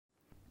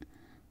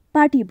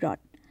Party Brot.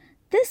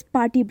 This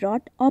party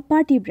brot or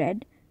party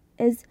bread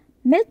is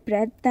milk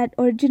bread that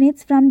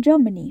originates from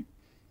Germany.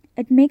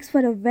 It makes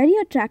for a very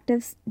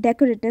attractive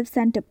decorative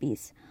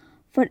centerpiece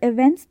for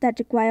events that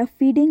require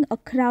feeding a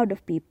crowd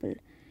of people.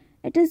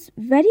 It is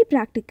very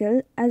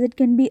practical as it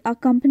can be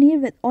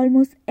accompanied with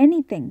almost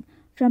anything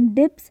from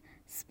dips,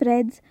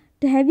 spreads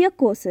to heavier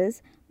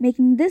courses,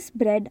 making this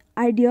bread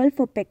ideal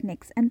for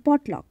picnics and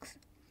potlucks.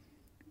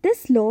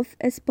 This loaf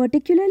is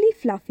particularly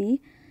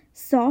fluffy,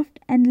 soft,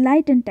 and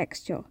light in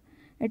texture.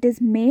 It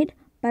is made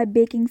by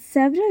baking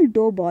several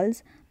dough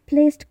balls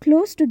placed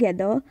close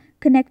together,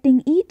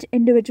 connecting each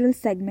individual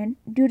segment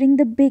during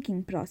the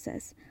baking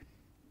process.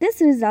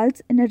 This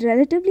results in a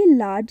relatively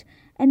large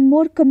and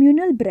more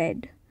communal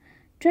bread.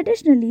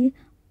 Traditionally,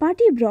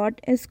 party broth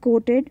is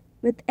coated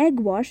with egg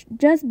wash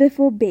just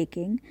before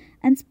baking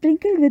and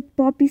sprinkled with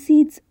poppy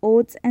seeds,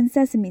 oats, and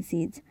sesame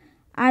seeds,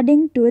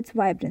 adding to its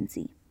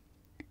vibrancy.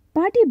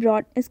 Party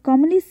broth is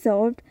commonly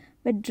served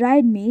with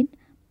dried meat,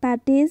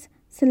 pâtés,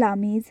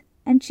 salamis,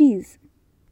 and cheese.